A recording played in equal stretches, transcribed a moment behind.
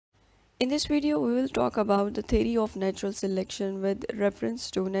In this video, we will talk about the theory of natural selection with reference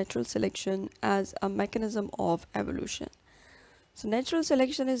to natural selection as a mechanism of evolution. So, natural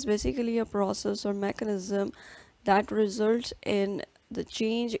selection is basically a process or mechanism that results in the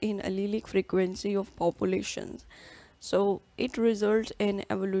change in allelic frequency of populations. So, it results in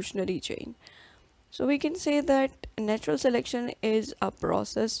evolutionary change. So we can say that natural selection is a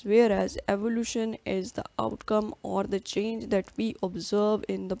process, whereas evolution is the outcome or the change that we observe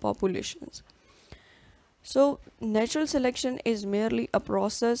in the populations. So natural selection is merely a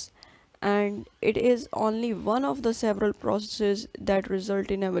process, and it is only one of the several processes that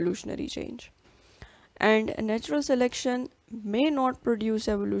result in evolutionary change. And natural selection may not produce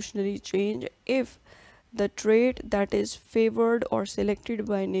evolutionary change if the trait that is favored or selected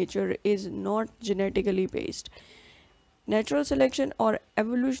by nature is not genetically based. Natural selection will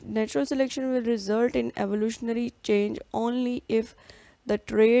result in evolutionary change only if the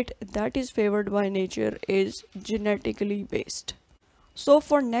trait that is favored by nature is genetically based. So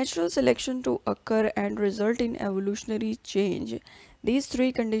for natural selection to occur and result in evolutionary change, these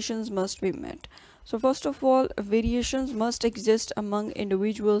three conditions must be met. So first of all, variations must exist among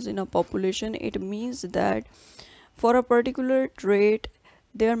individuals in a population. It means that for a particular trait,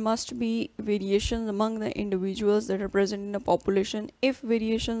 there must be variations among the individuals that are present in a population. If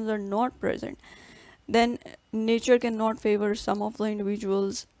variations are not present, then nature cannot favor some of the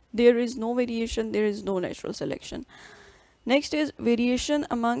individuals. There is no variation, there is no natural selection. Next is variation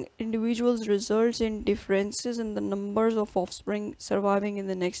among individuals results in differences in the numbers of offspring surviving in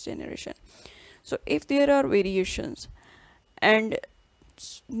the next generation. So if there are variations and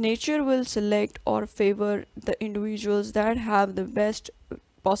nature will select or favor the individuals that have the best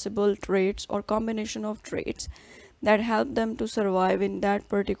possible traits or combination of traits that help them to survive in that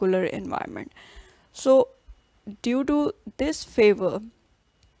particular environment. So due to this favor,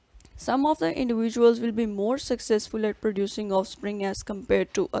 some of the individuals will be more successful at producing offspring as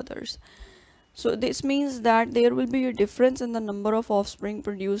compared to others. So this means that there will be a difference in the number of offspring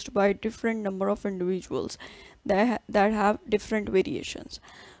produced by different number of individuals that have different variations.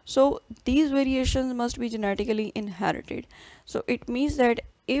 So these variations must be genetically inherited. So it means that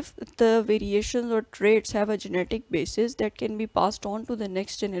if the variations or traits have a genetic basis that can be passed on to the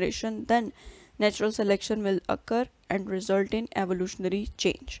next generation, then natural selection will occur and result in evolutionary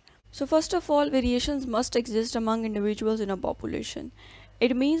change. So first of all, variations must exist among individuals in a population.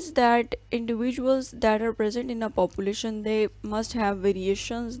 It means that individuals that are present in a population, they must have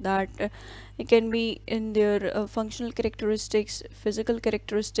variations that can be in their functional characteristics, physical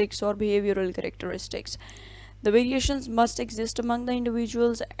characteristics, or behavioral characteristics. The variations must exist among the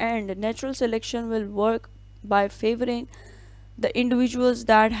individuals, and natural selection will work by favoring the individuals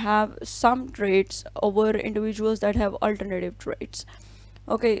that have some traits over individuals that have alternative traits.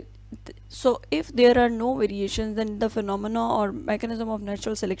 Okay, so if there are no variations, then the phenomena or mechanism of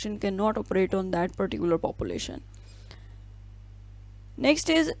natural selection cannot operate on that particular population. Next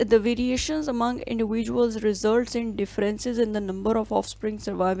is the variations among individuals results in differences in the number of offspring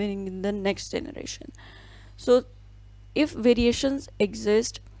surviving in the next generation. So if variations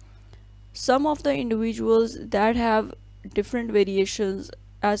exist, some of the individuals that have different variations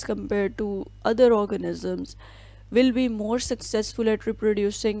as compared to other organisms will be more successful at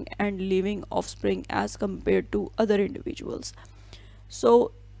reproducing and leaving offspring as compared to other individuals.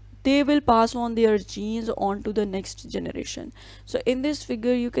 So they will pass on their genes on to the next generation. So in this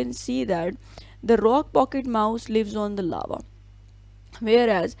figure you can see that the rock pocket mouse lives on the lava,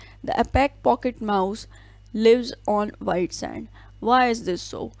 whereas the apex pocket mouse lives on white sand. Why is this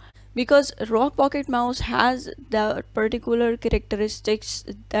so? Because rock pocket mouse has the particular characteristics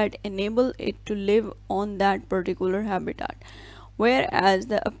that enable it to live on that particular habitat, whereas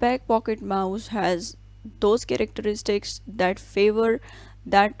the apex pocket mouse has those characteristics that favor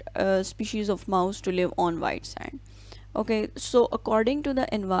that species of mouse to live on white sand. Okay, so according to the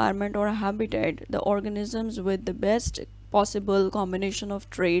environment or habitat, the organisms with the best possible combination of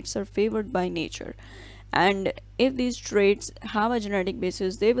traits are favored by nature, and if these traits have a genetic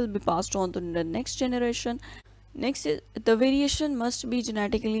basis, they will be passed on to the next generation. Next is the variation must be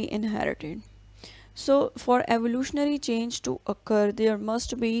genetically inherited. So for evolutionary change to occur, there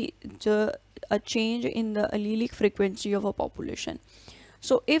must be a change in the allelic frequency of a population.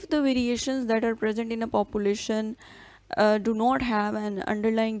 So if the variations that are present in a population do not have an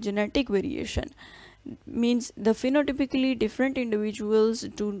underlying genetic variation, means the phenotypically different individuals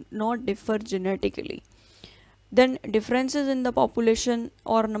do not differ genetically, then differences in the population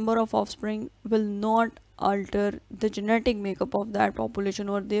or number of offspring will not alter the genetic makeup of that population,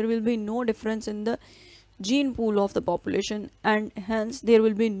 or there will be no difference in the gene pool of the population, and hence there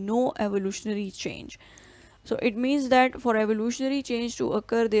will be no evolutionary change. So it means that for evolutionary change to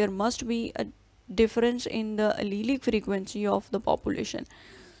occur, there must be a difference in the allelic frequency of the population.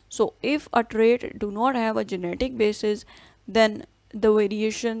 So if a trait do not have a genetic basis, then the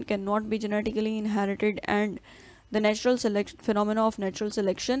variation cannot be genetically inherited, and the natural selection phenomena of natural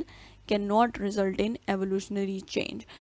selection cannot result in evolutionary change.